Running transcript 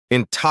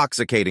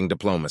Intoxicating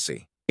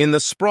diplomacy. In the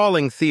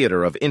sprawling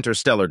theater of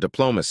interstellar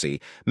diplomacy,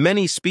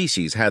 many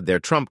species had their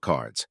trump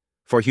cards.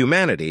 For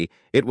humanity,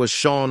 it was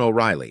Sean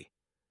O'Reilly.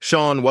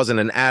 Sean wasn't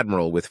an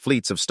admiral with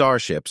fleets of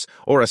starships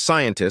or a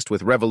scientist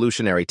with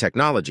revolutionary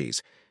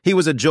technologies. He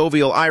was a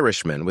jovial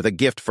Irishman with a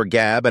gift for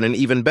gab and an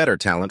even better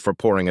talent for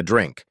pouring a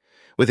drink.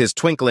 With his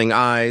twinkling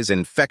eyes,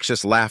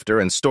 infectious laughter,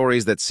 and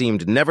stories that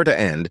seemed never to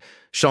end,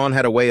 Sean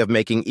had a way of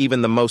making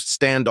even the most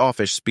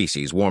standoffish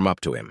species warm up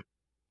to him.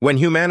 When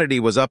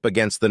humanity was up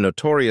against the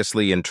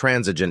notoriously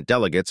intransigent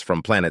delegates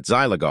from planet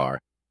Xylogar,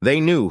 they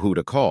knew who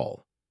to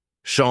call.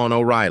 Sean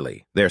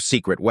O'Reilly, their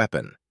secret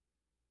weapon.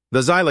 The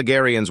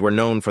Xylogarians were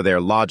known for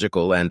their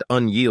logical and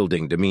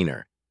unyielding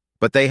demeanor,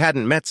 but they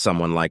hadn't met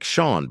someone like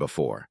Sean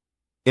before.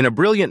 In a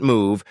brilliant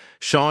move,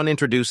 Sean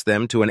introduced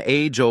them to an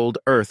age-old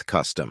Earth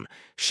custom,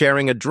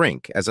 sharing a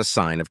drink as a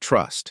sign of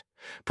trust.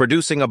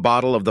 Producing a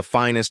bottle of the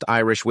finest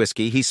Irish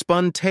whiskey, he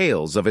spun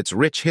tales of its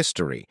rich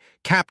history,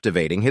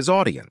 captivating his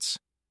audience.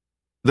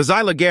 The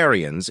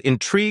Xylogarians,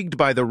 intrigued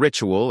by the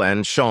ritual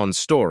and Sean's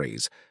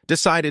stories,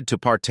 decided to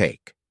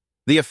partake.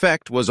 The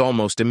effect was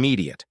almost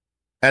immediate.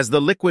 As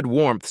the liquid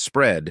warmth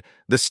spread,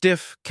 the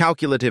stiff,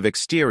 calculative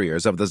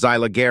exteriors of the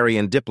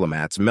Xylogarian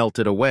diplomats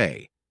melted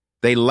away.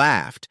 They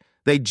laughed,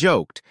 they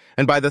joked,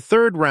 and by the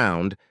third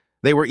round,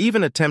 they were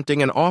even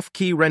attempting an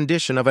off-key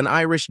rendition of an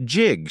Irish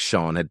jig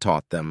Sean had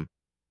taught them.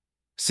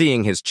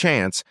 Seeing his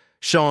chance,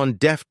 Sean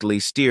deftly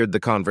steered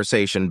the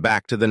conversation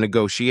back to the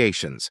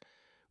negotiations.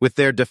 With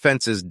their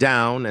defenses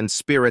down and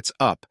spirits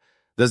up,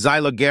 the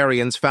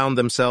Xylogarians found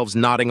themselves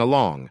nodding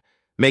along,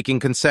 making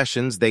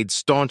concessions they'd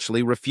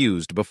staunchly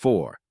refused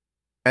before.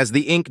 As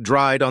the ink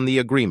dried on the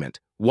agreement,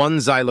 one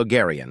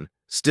Xylogarian,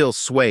 still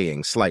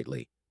swaying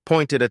slightly,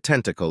 pointed a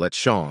tentacle at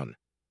Sean.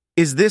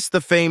 "Is this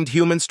the famed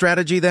human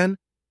strategy, then?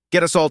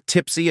 Get us all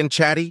tipsy and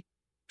chatty?"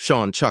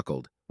 Sean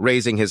chuckled,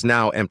 raising his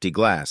now empty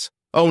glass.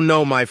 "Oh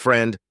no, my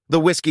friend, the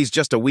whiskey's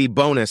just a wee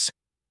bonus.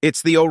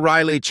 It's the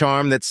O'Reilly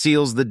charm that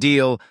seals the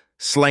deal,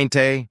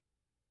 Slainte."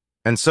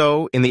 And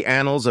so, in the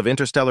annals of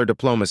interstellar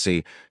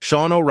diplomacy,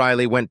 Sean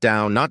O'Reilly went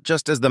down not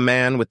just as the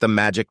man with the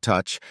magic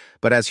touch,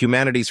 but as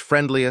humanity's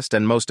friendliest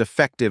and most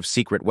effective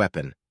secret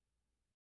weapon.